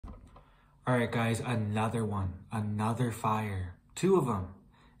All right, guys, another one, another fire, two of them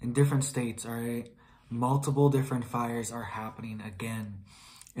in different states, all right? Multiple different fires are happening again.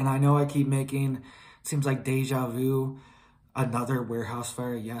 And I know I keep making, it seems like deja vu, another warehouse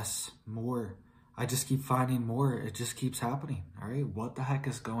fire. Yes, more. I just keep finding more. It just keeps happening, all right? What the heck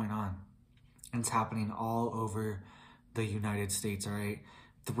is going on? And it's happening all over the United States, all right?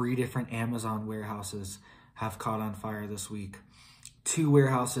 3 different Amazon warehouses have caught on fire this week. 2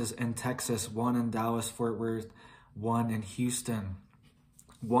 warehouses in Texas, 1 in Dallas, Fort Worth, 1 in Houston,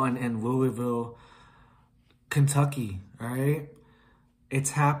 1 in Louisville, Kentucky, all right? It's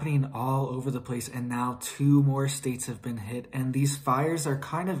happening all over the place, and now 2 more states have been hit, and these fires are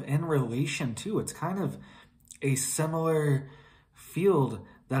kind of in relation too. It's kind of a similar field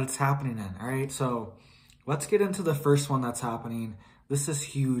that it's happening in, all right? So let's get into the first one that's happening. This is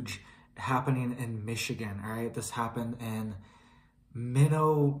huge, happening in Michigan, all right? This happened in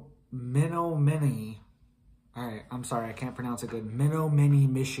MENOMINEE, all right, I'm sorry, I can't pronounce it good, MENOMINEE,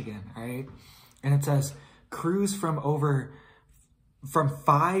 Michigan, all right? And it says, crews from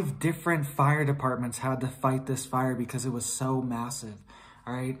 5 different fire departments had to fight this fire because it was so massive,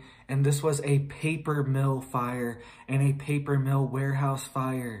 all right? And this was a paper mill fire and a paper mill warehouse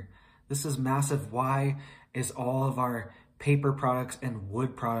fire. This is massive. Why is all of our paper products and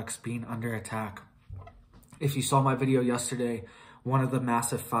wood products being under attack? If you saw my video yesterday, one of the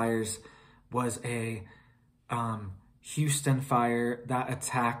massive fires was a Houston fire that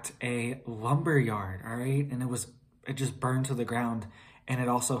attacked a lumber yard, all right? And it just burned to the ground, and it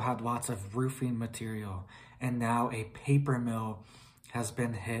also had lots of roofing material. And now a paper mill has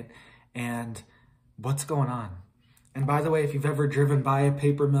been hit, and what's going on? And by the way, if you've ever driven by a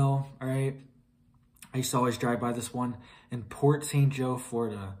paper mill, all right, I used to always drive by this one in Port St. Joe,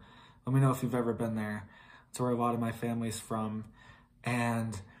 Florida. Let me know if you've ever been there. It's where a lot of my family's from.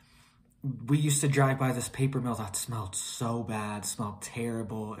 And we used to drive by this paper mill that smelled so bad, smelled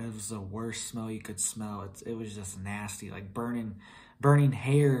terrible. It was the worst smell you could smell. It was just nasty, like burning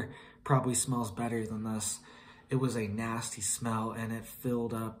hair probably smells better than this. It was a nasty smell, and it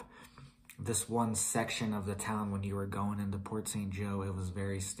filled up this one section of the town when you were going into Port St. Joe. It was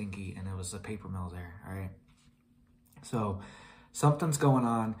very stinky, and it was a paper mill there, all right? So something's going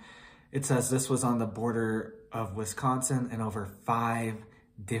on. It says this was on the border of Wisconsin, and over 5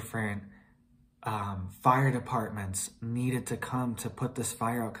 different fire departments needed to come to put this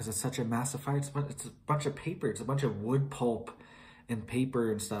fire out because it's such a massive fire. It's a bunch of paper. It's a bunch of wood pulp and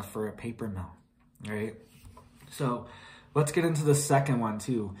paper and stuff for a paper mill, right? So let's get into the second one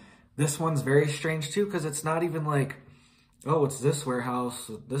too. This one's very strange too because it's not even like, oh, it's this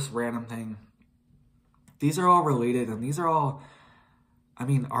warehouse, this random thing. These are all related, and these are all, I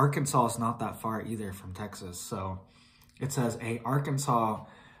mean, Arkansas is not that far either from Texas. So it says a Arkansas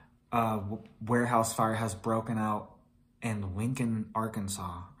warehouse fire has broken out in Lincoln,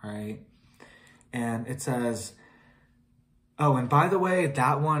 Arkansas, right? And it says, oh, and by the way,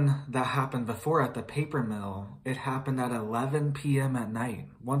 that one that happened before at the paper mill, it happened at 11 p.m. at night.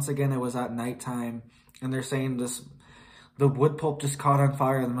 Once again, it was at nighttime, and they're saying the wood pulp just caught on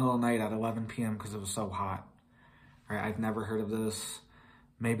fire in the middle of the night at 11 p.m. because it was so hot. All right, I've never heard of this.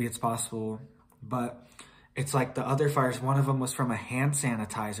 Maybe it's possible, but it's like the other fires. One of them was from a hand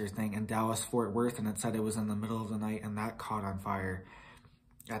sanitizer thing in Dallas, Fort Worth, and it said it was in the middle of the night, and that caught on fire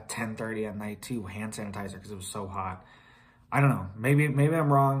at 10:30 at night too, hand sanitizer, because it was so hot. I don't know. Maybe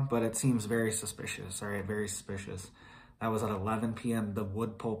I'm wrong, but it seems very suspicious, all right? Very suspicious. That was at 11 p.m. The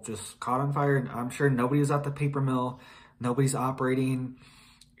wood pulp just caught on fire. I'm sure nobody's at the paper mill. Nobody's operating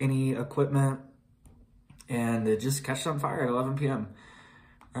any equipment, and it just catched on fire at 11 p.m.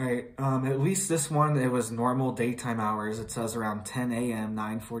 All right, at least this one, it was normal daytime hours. It says around 10 a.m.,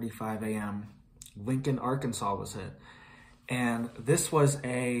 9:45 a.m. Lincoln, Arkansas was hit. And this was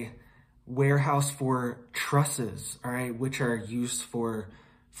a warehouse for trusses, all right, which are used for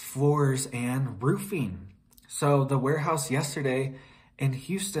floors and roofing. So the warehouse yesterday in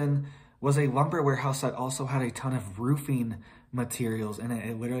Houston was a lumber warehouse that also had a ton of roofing materials in it.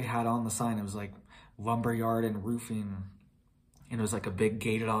 It literally had on the sign, it was like lumber yard and roofing. And it was like a big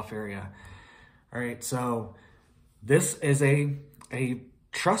gated off area. All right, so this is a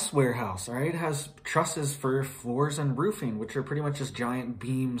truss warehouse, all right? It has trusses for floors and roofing, which are pretty much just giant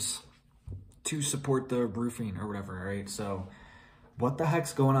beams to support the roofing or whatever, all right? So what the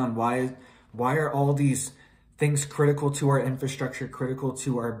heck's going on? Why are all these things critical to our infrastructure, critical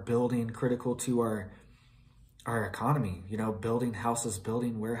to our building, critical to our economy? You know, building houses,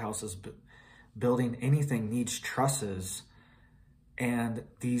 building warehouses, building anything needs trusses. And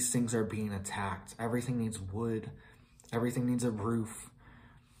these things are being attacked. Everything needs wood. Everything needs a roof.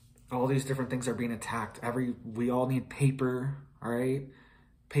 all these different things are being attacked. We all need paper, all right?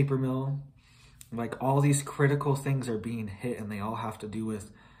 Paper mill. Like all these critical things are being hit, and they all have to do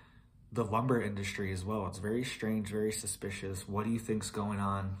with the lumber industry as well. It's very strange, very suspicious. What do you think's going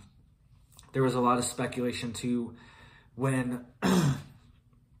on? There was a lot of speculation too when,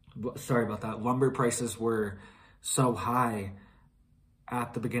 sorry about that, lumber prices were so high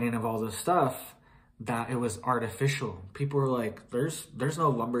at the beginning of all this stuff that it was artificial. People were like, there's no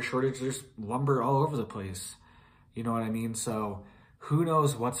lumber shortage, there's lumber all over the place. You know what I mean? So who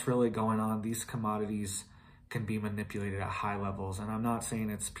knows what's really going on? These commodities can be manipulated at high levels. And I'm not saying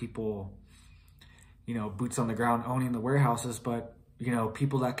it's people, you know, boots on the ground owning the warehouses, but, you know,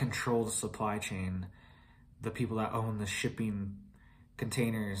 people that control the supply chain, the people that own the shipping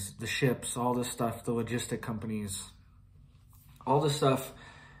containers, the ships, all this stuff, the logistic companies, all the stuff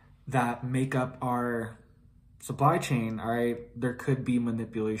that make up our supply chain, all right, there could be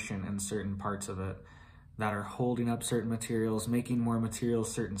manipulation in certain parts of it that are holding up certain materials, making more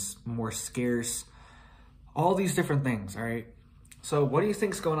materials more scarce, all these different things, all right? So what do you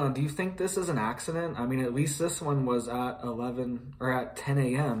think's going on? Do you think this is an accident? I mean, at least this one was at 11 or at 10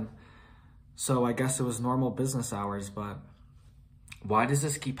 a.m. So I guess it was normal business hours, but why does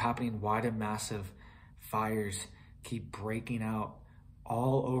this keep happening? Why do massive fires keep breaking out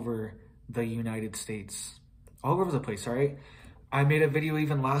all over the United States? All over the place, all right? I made a video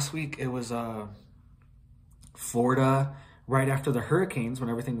even last week. It was Florida right after the hurricanes when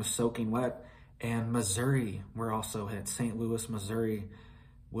everything was soaking wet, and Missouri were also hit. St. Louis, Missouri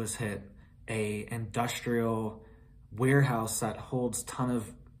was hit. A industrial warehouse that holds a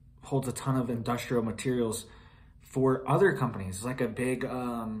ton of industrial materials for other companies. It's like a big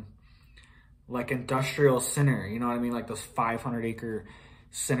like industrial center, you know what I mean? Like those 500-acre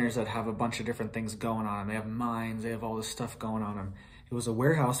centers that have a bunch of different things going on them. They have mines, they have all this stuff going on them. It was a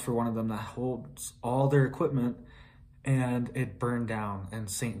warehouse for one of them that holds all their equipment, and it burned down in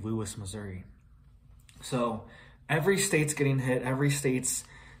St. Louis, Missouri. So every state's getting hit. Every state's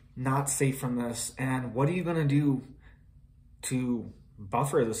not safe from this. And what are you going to do to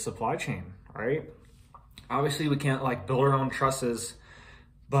buffer the supply chain, right? Obviously, we can't like build our own trusses,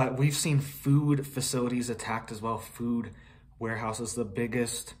 but we've seen food facilities attacked as well. Food warehouses, the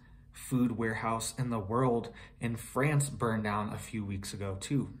biggest food warehouse in the world in France burned down a few weeks ago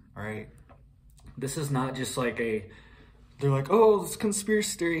too, all right? This is not just like they're like, oh, it's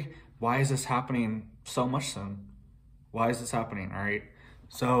conspiracy theory. Why is this happening so much soon? Why is this happening, all right?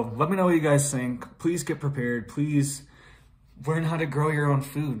 So let me know what you guys think. Please get prepared. Please learn how to grow your own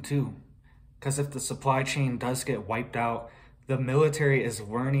food too. Because if the supply chain does get wiped out, the military is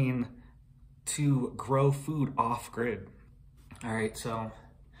learning to grow food off grid. All right, so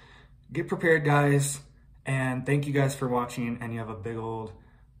get prepared, guys. And thank you guys for watching, and you have a big old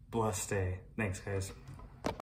blessed day. Thanks, guys.